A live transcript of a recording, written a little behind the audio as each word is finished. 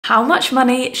How much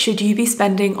money should you be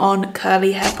spending on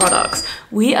curly hair products?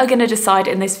 We are going to decide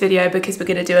in this video because we're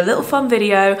going to do a little fun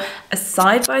video, a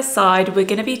side by side. We're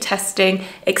going to be testing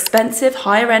expensive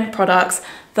higher end products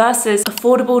versus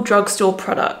affordable drugstore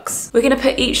products. We're going to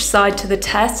put each side to the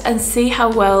test and see how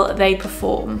well they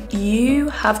perform. You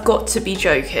have got to be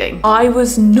joking. I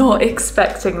was not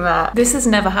expecting that. This has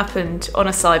never happened on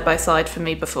a side by side for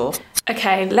me before.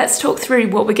 Okay, let's talk through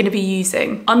what we're going to be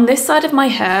using. On this side of my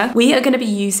hair, we are going to be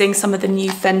using some of the new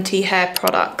Fenty hair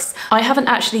products. I haven't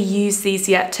actually used these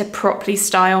yet to properly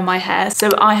style my hair,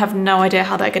 so I have no idea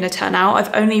how they're going to turn out.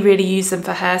 I've only really used them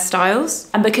for hairstyles.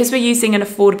 And because we're using an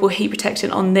affordable heat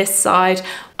protectant on this side,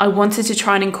 I wanted to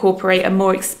try and incorporate a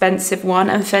more expensive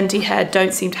one, and Fenty hair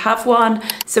don't seem to have one.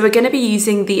 So we're going to be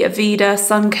using the Aveda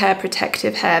Sun Care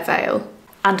Protective Hair Veil.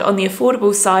 And on the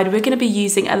affordable side, we're going to be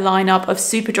using a lineup of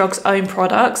Superdrug's own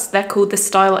products. They're called the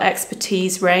Style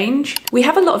Expertise range. We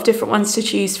have a lot of different ones to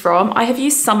choose from. I have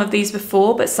used some of these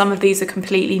before, but some of these are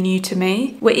completely new to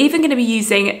me. We're even going to be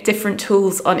using different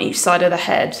tools on each side of the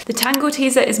head. The Tangle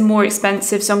Teaser is more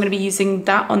expensive, so I'm going to be using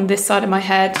that on this side of my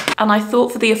head. And I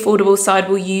thought for the affordable side,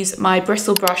 we'll use my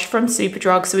bristle brush from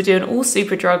Superdrug. So we're doing all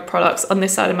Superdrug products on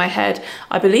this side of my head.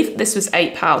 I believe this was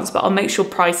 £8, but I'll make sure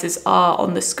prices are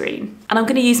on the screen. And I'm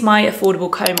going to use my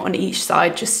affordable comb on each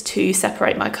side just to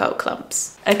separate my curl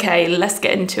clumps. Okay, let's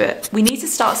get into it. We need to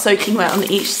start soaking wet on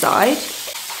each side.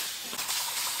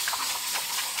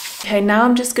 Okay, now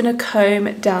I'm just going to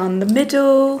comb down the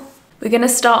middle. We're going to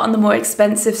start on the more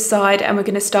expensive side, and we're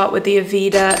going to start with the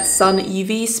Aveda Sun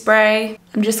UV spray.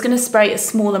 I'm just going to spray a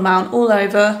small amount all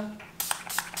over.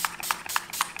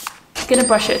 I'm going to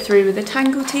brush it through with a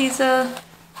Tangle Teaser.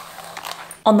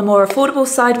 On the more affordable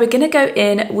side, we're going to go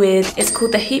in with, it's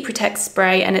called the Heat Protect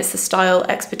Spray, and it's the Style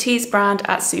Expertise brand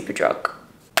at Superdrug.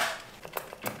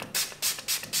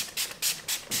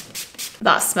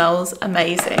 That smells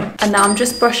amazing. And now I'm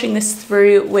just brushing this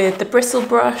through with the bristle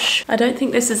brush. I don't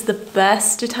think this is the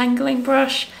best detangling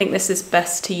brush. I think this is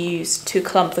best to use to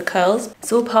clump the curls.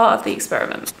 It's all part of the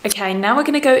experiment. Okay, now we're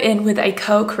gonna go in with a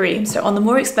curl cream. So on the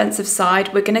more expensive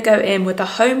side, we're gonna go in with the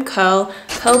Home Curl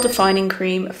Defining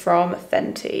Cream from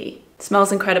Fenty. It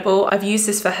smells incredible. I've used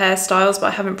this for hairstyles, but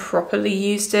I haven't properly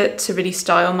used it to really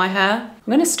style my hair.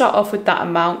 I'm gonna start off with that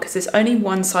amount because it's only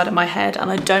one side of my head and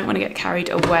I don't wanna get carried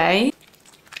away.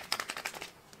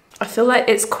 I feel like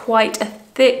it's quite a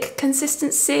thick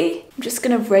consistency. I'm just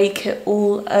gonna rake it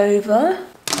all over.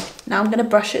 Now I'm gonna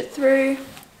brush it through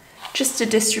just to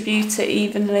distribute it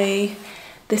evenly.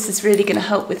 This is really gonna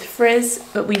help with frizz,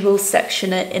 but we will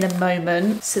section it in a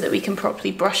moment so that we can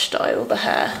properly brush style the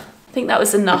hair. I think that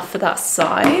was enough for that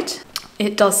side.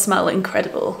 It does smell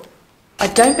incredible. I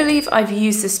don't believe I've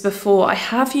used this before. I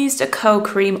have used a curl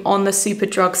cream on the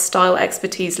Superdrug Style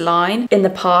Expertise line in the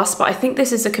past, but I think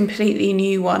this is a completely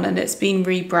new one and it's been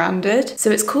rebranded. So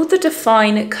it's called the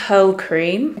Define Curl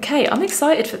Cream. Okay, I'm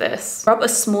excited for this. Rub a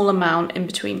small amount in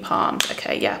between palms.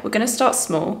 Okay, yeah, we're gonna start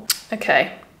small.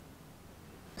 Okay,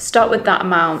 start with that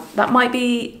amount. That might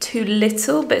be too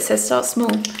little, but it says start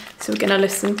small. So we're gonna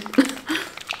listen.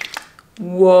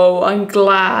 Whoa, I'm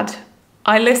glad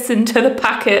I listened to the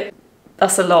packet.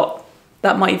 That's a lot.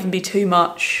 That might even be too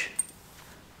much.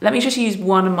 Let me just use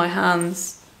one of my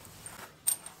hands.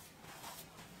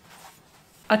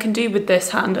 I can do with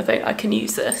this hand, I think I can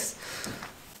use this.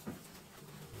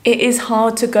 It is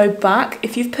hard to go back.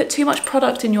 If you've put too much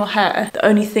product in your hair, the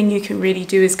only thing you can really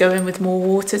do is go in with more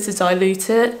water to dilute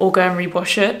it or go and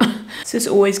rewash it. So it's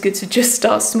always good to just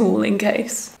start small in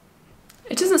case.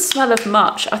 It doesn't smell of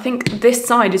much. I think this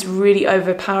side is really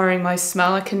overpowering my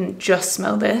smell. I can just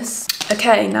smell this.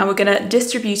 Okay, now we're gonna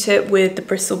distribute it with the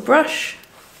bristle brush.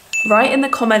 Write in the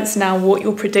comments now what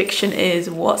your prediction is.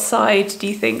 What side do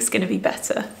you think is gonna be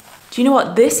better? Do you know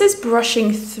what? This is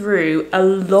brushing through a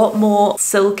lot more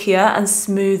silkier and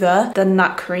smoother than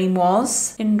that cream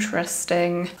was.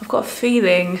 Interesting. I've got a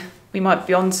feeling we might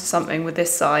be onto something with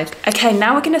this side. Okay,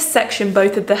 now we're gonna section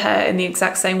both of the hair in the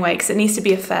exact same way because it needs to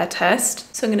be a fair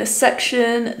test. So I'm gonna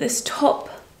section this top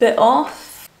bit off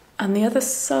and the other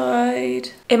side.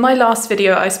 In my last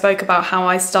video, I spoke about how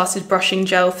I started brushing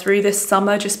gel through this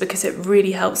summer just because it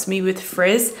really helps me with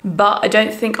frizz. But I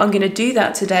don't think I'm gonna do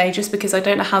that today just because I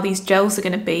don't know how these gels are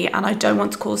gonna be and I don't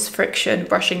want to cause friction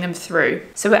brushing them through.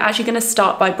 So we're actually gonna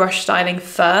start by brush styling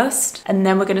first and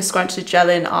then we're gonna scrunch the gel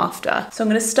in after. So I'm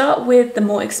gonna start with the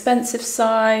more expensive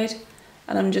side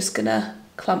and I'm just gonna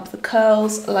clump the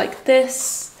curls like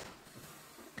this.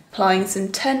 Applying some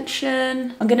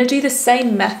tension. I'm gonna do the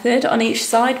same method on each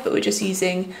side, but we're just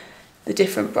using the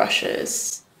different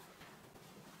brushes.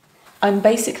 I'm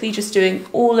basically just doing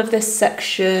all of this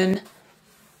section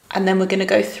and then we're going to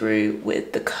go through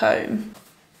with the comb.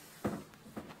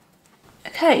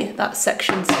 Okay, that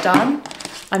section's done.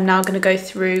 I'm now going to go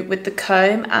through with the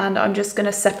comb, and I'm just going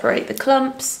to separate the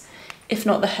clumps. If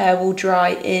not, the hair will dry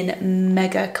in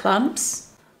mega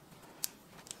clumps.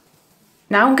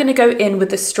 Now I'm going to go in with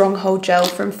the Stronghold gel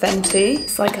from Fenty.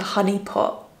 It's like a honey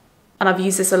pot, and I've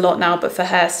used this a lot now, but for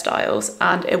hairstyles,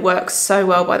 and it works so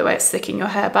well, by the way, at slicking your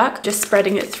hair back. Just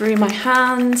spreading it through my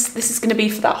hands. This is going to be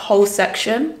for that whole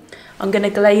section. I'm going to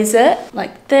glaze it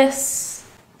like this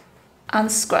and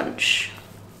scrunch.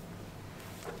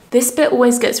 This bit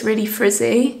always gets really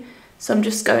frizzy, so I'm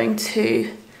just going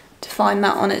to define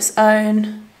that on its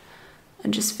own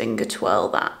and just finger twirl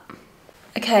that.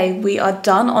 Okay, we are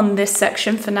done on this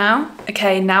section for now.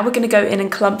 Okay, now we're going to go in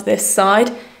and clump this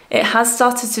side. It has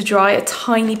started to dry a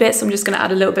tiny bit, so I'm just going to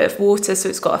add a little bit of water so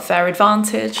it's got a fair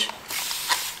advantage.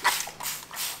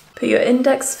 Put your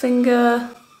index finger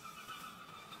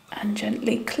and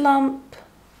gently clump.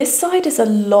 This side is a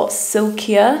lot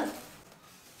silkier,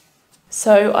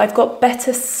 so I've got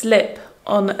better slip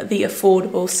on the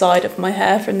affordable side of my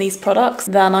hair from these products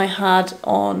than I had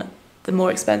on the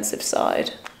more expensive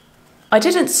side. I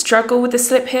didn't struggle with the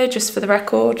slip here, just for the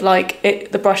record, like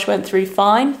the brush went through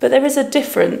fine, but there is a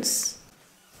difference.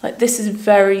 Like, this is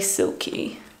very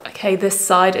silky. Okay, this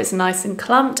side is nice and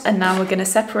clumped, and now we're going to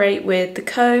separate with the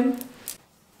comb.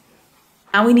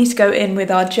 Now we need to go in with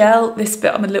our gel. This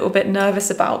bit I'm a little bit nervous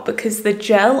about because the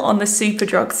gel on the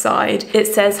Superdrug side, it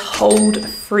says hold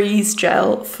freeze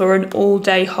gel for an all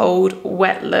day hold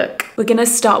wet look. We're gonna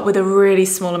start with a really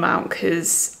small amount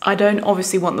because I don't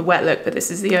obviously want the wet look, but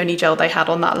this is the only gel they had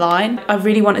on that line. I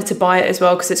really wanted to buy it as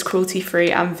well because it's cruelty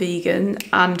free and vegan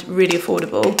and really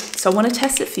affordable. So I want to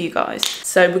test it for you guys.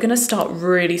 So we're gonna start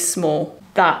really small,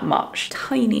 that much,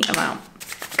 tiny amount.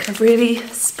 Gonna really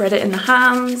spread it in the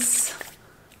hands.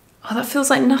 Oh, that feels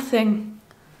like nothing.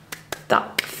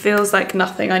 That feels like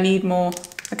nothing. I need more.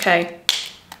 Okay.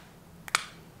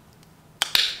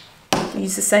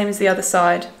 Use the same as the other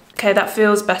side. Okay, that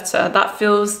feels better. That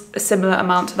feels a similar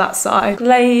amount to that side.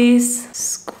 Glaze,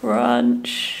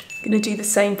 scrunch. I'm gonna do the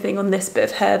same thing on this bit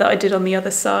of hair that I did on the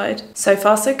other side. So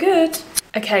far, so good.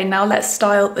 Okay, now let's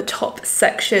style the top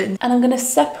section. And I'm gonna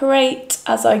separate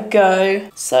as I go.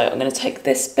 So I'm gonna take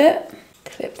this bit,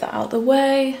 clip that out of the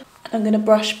way. I'm going to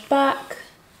brush back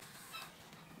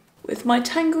with my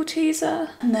tangle teaser,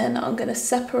 and then I'm going to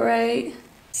separate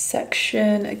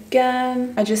section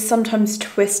again. I just sometimes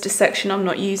twist a section I'm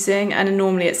not using, and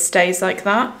normally it stays like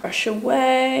that. Brush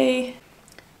away,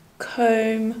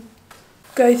 comb,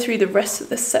 go through the rest of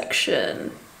the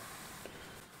section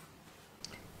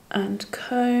and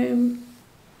comb.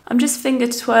 I'm just finger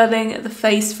twirling the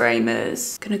face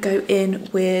framers. Gonna go in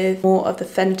with more of the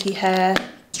Fenty Hair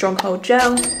Stronghold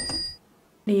gel.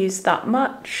 Use that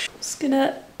much. Just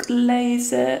gonna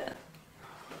glaze it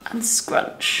and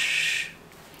scrunch.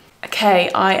 Okay,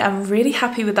 I am really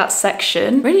happy with that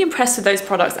section. Really impressed with those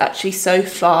products actually so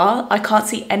far. I can't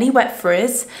see any wet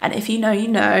frizz, and if you know, you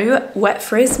know, wet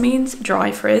frizz means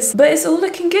dry frizz, but it's all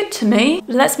looking good to me.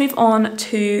 Let's move on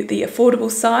to the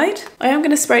affordable side. I am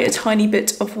gonna spray a tiny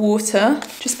bit of water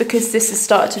just because this has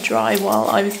started to dry while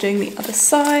I was doing the other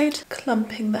side.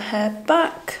 Clumping the hair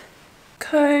back,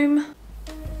 comb.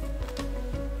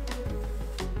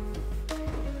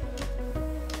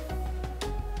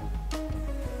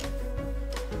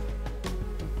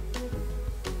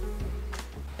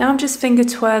 Now I'm just finger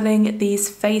twirling these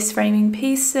face framing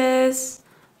pieces.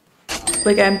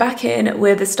 We're going back in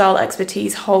with the Style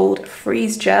Expertise Hold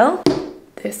Freeze Gel.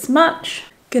 This much.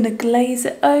 Gonna glaze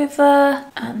it over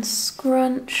and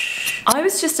scrunch. I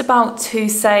was just about to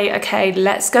say, okay,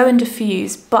 let's go and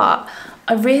diffuse, but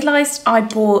I realized I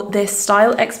bought this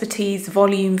Style Expertise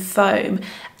Volume Foam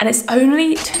and it's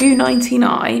only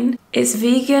 $2.99. It's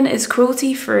vegan, it's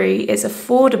cruelty free, it's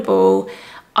affordable.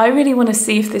 I really want to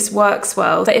see if this works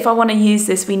well, but if I want to use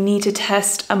this, we need to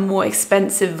test a more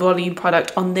expensive volume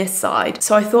product on this side.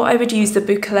 So I thought I would use the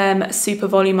Bouclem Super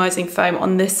Volumizing Foam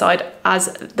on this side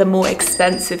as the more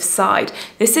expensive side.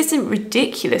 This isn't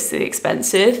ridiculously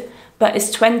expensive, but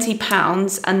it's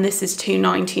 £20 and this is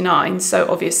 $2.99.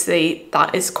 So obviously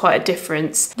that is quite a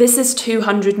difference. This is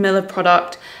 200 ml of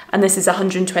product and this is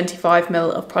 125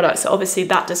 ml of product. So obviously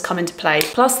that does come into play,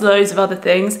 plus loads of other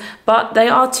things, but they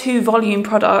are two volume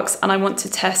products and I want to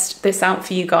test this out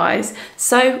for you guys.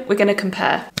 So we're gonna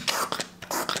compare.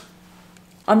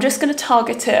 I'm just gonna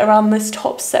target it around this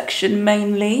top section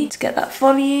mainly to get that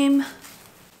volume.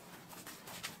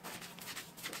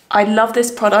 I love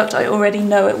this product. I already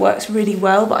know it works really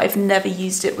well, but I've never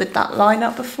used it with that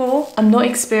lineup before. I'm not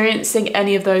experiencing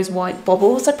any of those white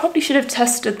bobbles. I probably should have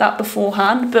tested that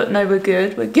beforehand, but no, we're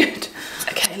good, we're good.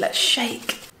 Okay, let's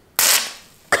shake.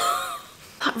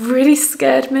 That really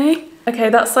scared me. Okay,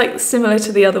 that's like similar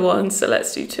to the other one, so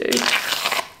let's do 2.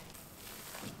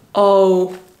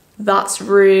 Oh, that's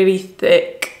really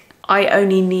thick. I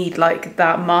only need like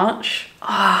that much.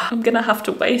 I'm gonna have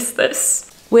to waste this.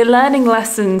 We're learning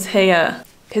lessons here,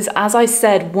 because as I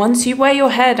said, once you weigh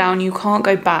your hair down, you can't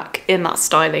go back in that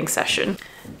styling session.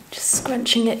 Just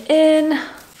scrunching it in.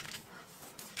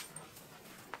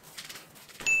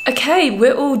 Okay,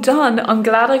 we're all done. I'm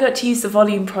glad I got to use the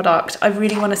volume product. I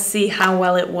really want to see how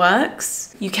well it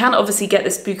works. You can obviously get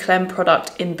this Bouclem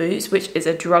product in Boots, which is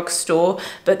a drugstore,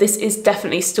 but this is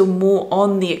definitely still more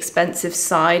on the expensive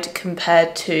side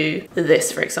compared to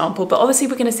this, for example. But obviously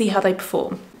we're going to see how they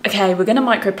perform. Okay, we're going to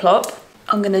micro plop.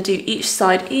 I'm going to do each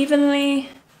side evenly.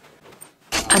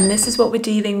 And this is what we're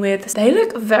dealing with. They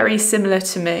look very similar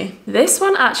to me. This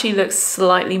one actually looks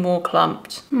slightly more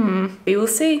clumped. We will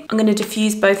see. I'm going to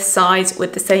diffuse both sides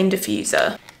with the same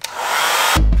diffuser.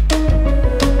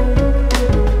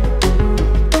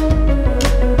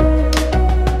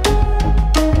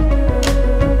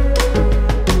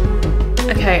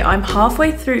 Okay, I'm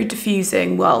halfway through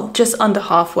diffusing, well, just under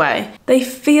halfway. They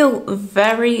feel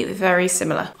very, very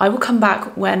similar. I will come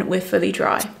back when we're fully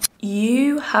dry.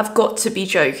 You have got to be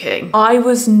joking. I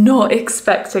was not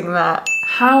expecting that.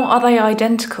 How are they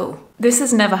identical? This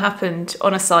has never happened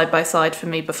on a side-by-side for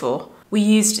me before. We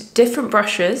used different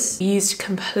brushes, used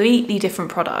completely different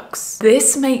products.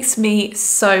 This makes me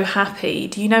so happy.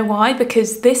 Do you know why?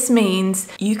 Because this means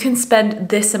you can spend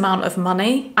this amount of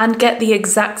money and get the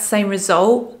exact same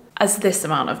result as this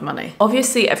amount of money.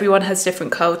 Obviously, everyone has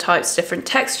different curl types, different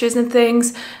textures and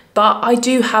things, but I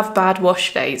do have bad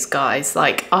wash days, guys.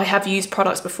 Like, I have used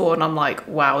products before and I'm like,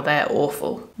 wow, they're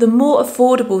awful. The more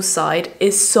affordable side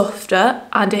is softer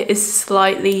and it is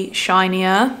slightly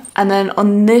shinier. And then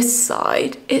on this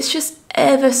side, it's just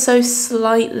ever so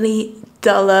slightly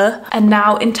duller. And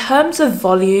now in terms of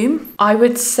volume, I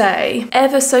would say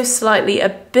ever so slightly a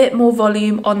bit more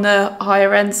volume on the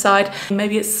higher end side.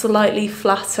 Maybe it's slightly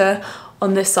flatter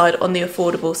on this side, on the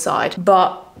affordable side.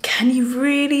 But can you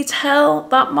really tell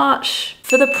that much?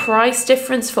 For the price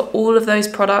difference for all of those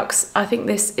products, I think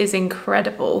this is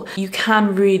incredible. You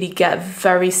can really get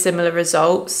very similar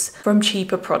results from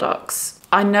cheaper products.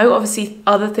 I know obviously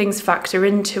other things factor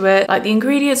into it, like the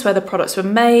ingredients, where the products were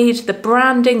made, the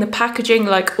branding, the packaging,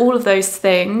 like all of those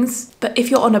things. But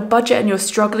if you're on a budget and you're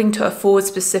struggling to afford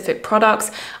specific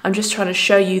products, I'm just trying to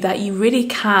show you that you really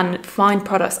can find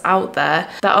products out there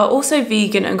that are also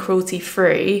vegan and cruelty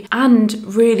free and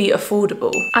really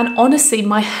affordable. And honestly,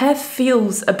 my hair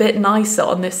feels a bit nicer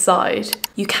on this side.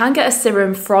 You can get a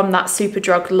serum from that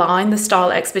Superdrug line, the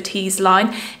Style Expertise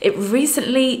line. It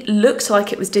recently looked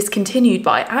like it was discontinued,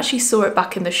 but I actually saw it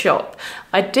back in the shop.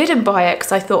 I didn't buy it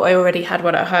because I thought I already had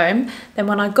one at home. Then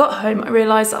when I got home, I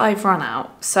realized I've run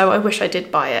out. So I wish I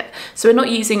did buy it. So we're not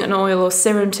using an oil or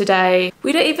serum today.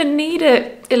 We don't even need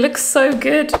it. It looks so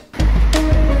good.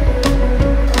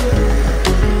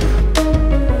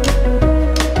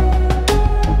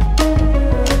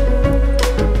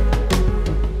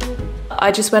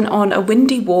 I just went on a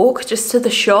windy walk just to the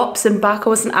shops and back. I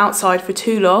wasn't outside for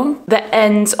too long. The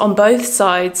ends on both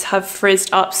sides have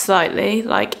frizzed up slightly,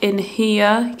 like in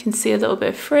here, you can see a little bit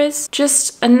of frizz.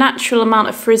 Just a natural amount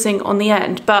of frizzing on the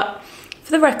end. But for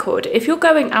the record, if you're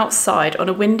going outside on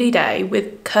a windy day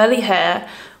with curly hair,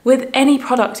 with any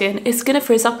product in, it's gonna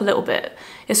frizz up a little bit.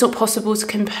 It's not possible to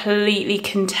completely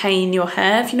contain your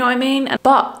hair, if you know what I mean.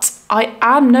 But I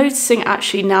am noticing,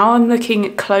 actually, now I'm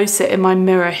looking closer in my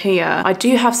mirror here, I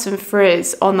do have some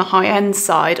frizz on the high end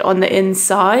side, on the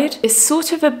inside. It's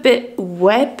sort of a bit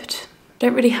webbed.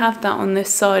 Don't really have that on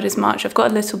this side as much. I've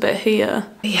got a little bit here.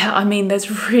 Yeah, I mean,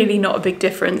 there's really not a big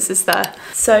difference, is there?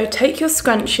 So take your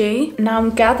scrunchie. Now I'm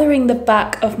gathering the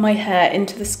back of my hair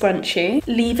into the scrunchie,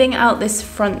 leaving out this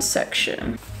front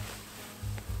section.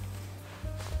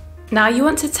 Now you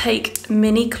want to take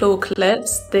mini claw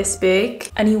clips this big,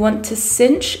 and you want to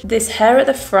cinch this hair at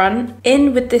the front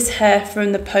in with this hair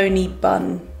from the pony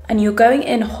bun. And you're going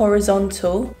in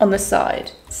horizontal on the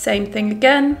side. Same thing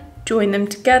again, join them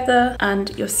together,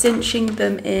 and you're cinching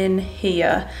them in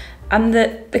here. And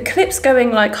the clip's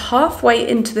going like halfway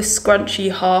into the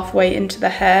scrunchie, halfway into the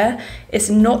hair. It's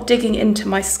not digging into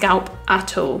my scalp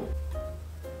at all.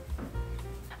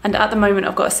 And at the moment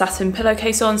I've got a satin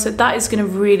pillowcase on, so that is gonna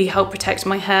really help protect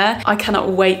my hair. I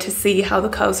cannot wait to see how the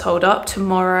curls hold up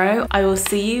tomorrow. I will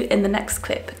see you in the next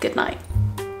clip. Good night.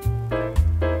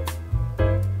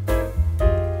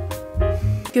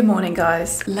 Good morning,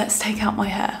 guys. Let's take out my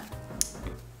hair.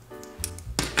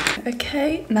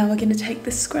 Okay, now we're gonna take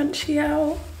the scrunchie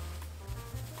out.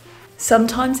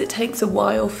 Sometimes it takes a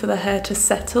while for the hair to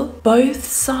settle. Both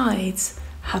sides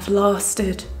have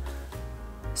lasted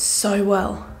so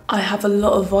well. I have a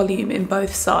lot of volume in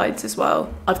both sides as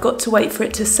well. I've got to wait for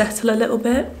it to settle a little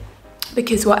bit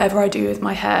because whatever I do with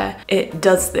my hair, it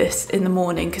does this in the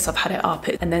morning because I've had it up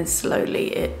and then slowly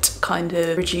it kind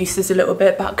of reduces a little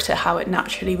bit back to how it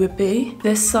naturally would be.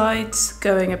 This side's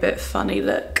going a bit funny,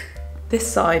 look. This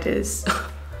side is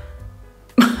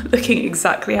looking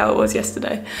exactly how it was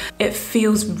yesterday. It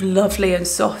feels lovely and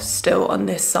soft still on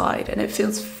this side and it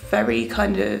feels very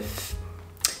kind of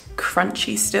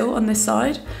crunchy still on this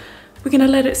side. We're gonna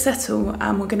let it settle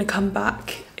and we're gonna come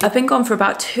back. I've been gone for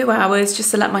about 2 hours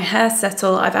just to let my hair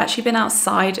settle. I've actually been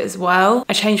outside as well.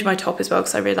 I changed my top as well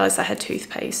because I realized I had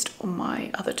toothpaste on my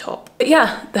other top. But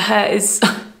yeah, the hair is,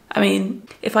 I mean,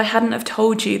 if I hadn't have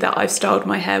told you that I've styled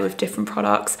my hair with different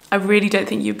products, I really don't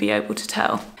think you'd be able to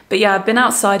tell. But yeah, I've been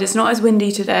outside, it's not as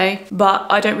windy today, but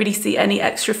I don't really see any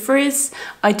extra frizz.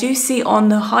 I do see on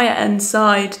the higher end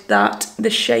side that the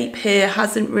shape here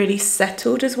hasn't really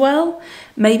settled as well.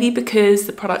 Maybe because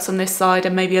the products on this side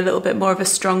are maybe a little bit more of a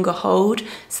stronger hold,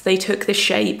 so they took the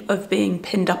shape of being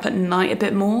pinned up at night a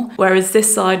bit more. Whereas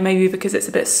this side, maybe because it's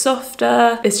a bit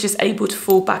softer, it's just able to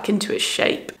fall back into its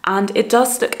shape. And it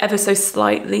does look ever so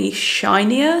slightly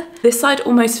shinier. This side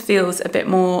almost feels a bit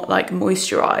more like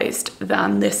moisturized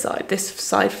than this side. This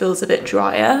side feels a bit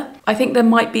drier. I think there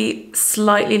might be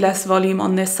slightly less volume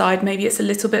on this side. Maybe it's a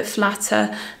little bit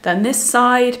flatter than this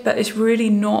side, but it's really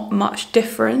not much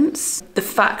difference. The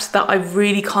fact that I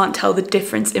really can't tell the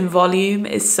difference in volume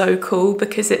is so cool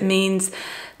because it means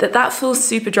that that full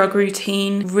Superdrug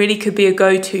routine really could be a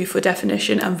go-to for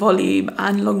definition and volume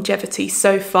and longevity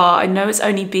so far. I know it's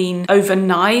only been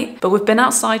overnight, but we've been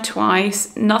outside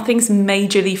twice. Nothing's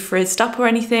majorly frizzed up or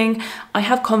anything. I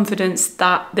have confidence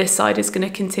that this side is going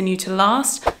to continue to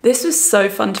last. This was so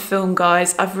fun to film,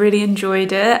 guys. I've really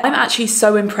enjoyed it. I'm actually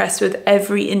so impressed with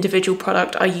every individual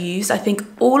product I use. I think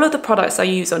all of the products I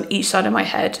use on each side of my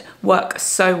head work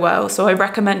so well, so I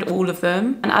recommend all of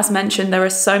them. And as mentioned, there are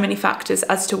so many factors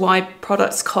as to why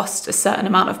products cost a certain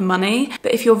amount of money.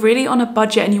 But if you're really on a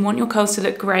budget and you want your curls to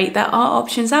look great, there are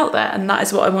options out there, and that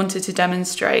is what I wanted to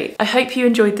demonstrate. I hope you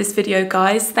enjoyed this video,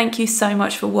 guys. Thank you so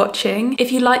much for watching.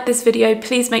 If you liked this video,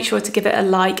 please make sure to give it a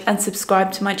like and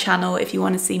subscribe to my channel if you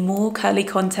want to see more curly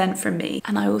content from me.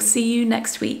 And I will see you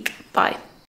next week. Bye.